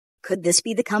Could this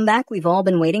be the comeback we've all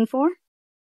been waiting for?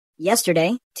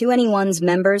 Yesterday, 2NE1’s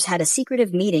members had a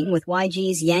secretive meeting with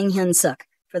YG's Hyun Suk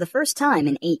for the first time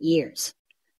in 8 years.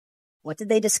 What did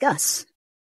they discuss?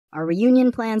 Are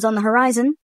reunion plans on the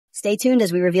horizon? Stay tuned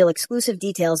as we reveal exclusive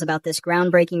details about this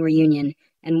groundbreaking reunion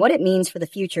and what it means for the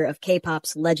future of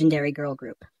K-pop's legendary girl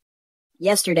group.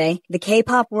 Yesterday, the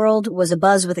K-pop world was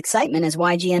abuzz with excitement as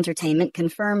YG Entertainment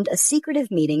confirmed a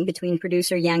secretive meeting between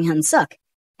producer Hyun Suk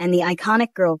and the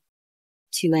iconic girl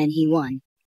 2NE1.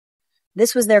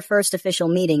 This was their first official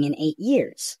meeting in 8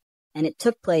 years, and it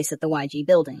took place at the YG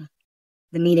building.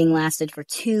 The meeting lasted for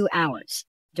 2 hours,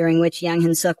 during which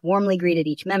Hyun Suk warmly greeted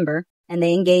each member, and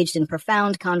they engaged in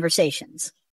profound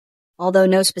conversations. Although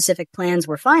no specific plans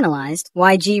were finalized,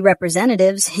 YG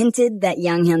representatives hinted that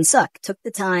Hyun Suk took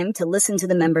the time to listen to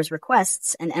the members'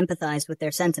 requests and empathized with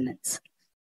their sentiments.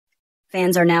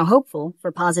 Fans are now hopeful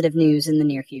for positive news in the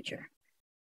near future.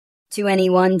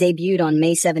 2NE1 debuted on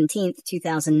May 17,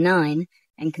 2009,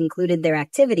 and concluded their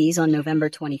activities on November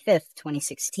 25,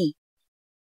 2016.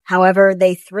 However,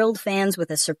 they thrilled fans with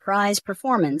a surprise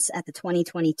performance at the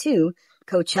 2022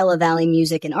 Coachella Valley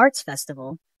Music and Arts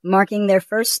Festival, marking their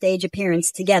first stage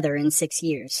appearance together in 6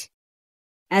 years.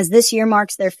 As this year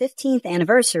marks their 15th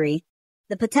anniversary,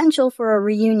 the potential for a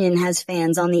reunion has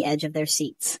fans on the edge of their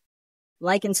seats.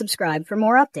 Like and subscribe for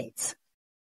more updates.